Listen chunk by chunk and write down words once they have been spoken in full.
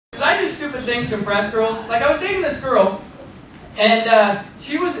Because I do stupid things to impress girls. Like, I was dating this girl, and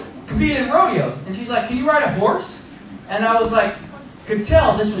she was competing in rodeos. And she's like, can you ride a horse? And I was like, could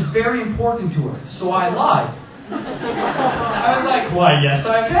tell this was very important to her, so I lied. I was like, why, yes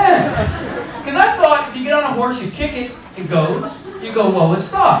I can. Because I thought if you get on a horse, you kick it, it goes. You go, whoa, it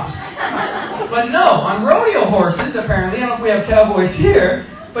stops. But no, on rodeo horses, apparently, I don't know if we have cowboys here,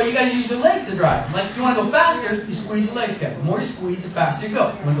 but you got to use your legs to drive. Like, if you want to go faster, you squeeze your legs together. The more you squeeze, the faster you go.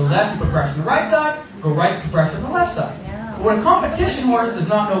 You want to go left, you put pressure on the right side. Go right, you put pressure on the left side. But what a competition horse does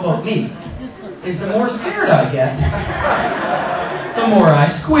not know about me is the more scared I get, the more I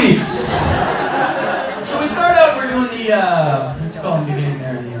squeeze. So we start out, we're doing the, let's call in the beginning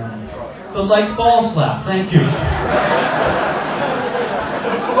there, the light ball slap. Thank you.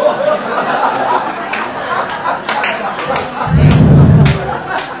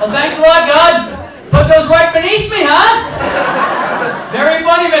 Well, thanks a lot, God. Put those right beneath me, huh? Very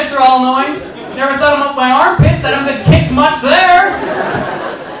funny, Mr. All-Knowing. Never thought about my armpits. I don't get kicked much there.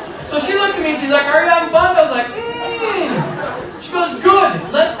 So she looks at me and she's like, are you having fun? I was like, She goes,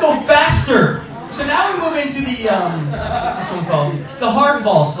 good. Let's go faster. So now we move into the, what's this one called? The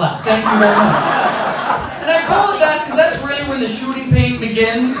hardball slap. Thank you very much. And I call it that because that's really when the shooting pain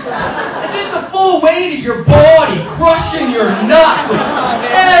begins. It's just the full weight of your body crushing your nuts with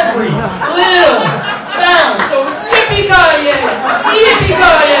every little bounce. So yippee-ki-yay!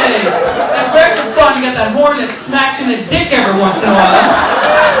 Yippee-ki-yay! And breaks are fun. You got that horn that smacks you in the dick every once in a while.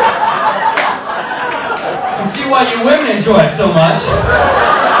 You can see why you women enjoy it so much.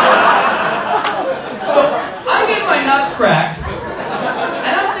 Nuts cracked,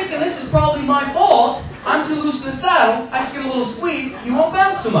 and I'm thinking this is probably my fault. I'm too loose in the saddle. I should give him a little squeeze. He won't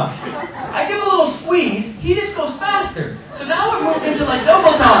bounce so much. I give him a little squeeze. He just goes faster. So now we're moving into like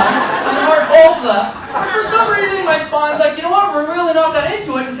double time on the hard ball slap. But for some reason, my spine's like, you know what? We're really not that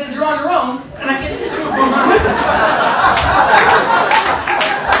into it. And says you're on your own, and I get this move run with it.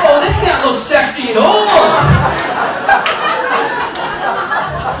 Oh, this can't look sexy at all.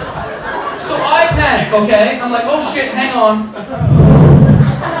 Panic, okay? I'm like, oh shit, hang on.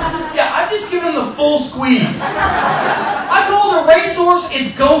 Yeah, I've just given him the full squeeze. I told the racehorse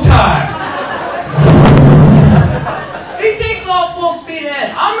it's go time. He takes off full speed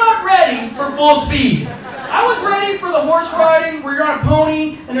ahead. I'm not ready for full speed. I was ready for the horse riding where you're on a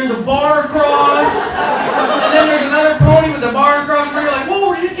pony and there's a bar across, and then there's another pony with a bar across where you're like,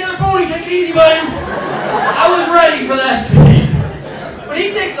 whoa, you hit the other pony, take it easy, buddy. I was ready for that speed. But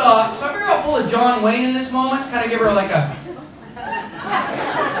he takes off, so I figure I'll pull a John Wayne in this moment, kind of give her like a,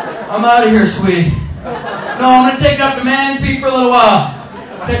 I'm out of here, sweetie. No, I'm going to take it up to man speed for a little while.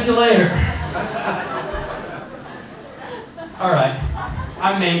 Catch you later. Alright,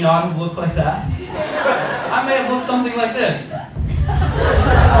 I may not have looked like that. I may have looked something like this. Whoa!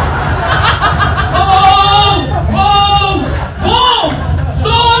 Whoa! Whoa!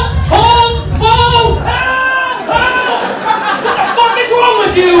 Stop! Hold! Whoa! Help! Help! What's wrong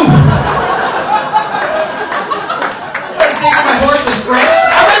with you? I started thinking my horse was French.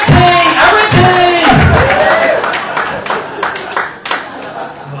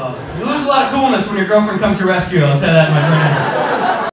 You lose a lot of coolness when your girlfriend comes to rescue, I'll tell you that much right now.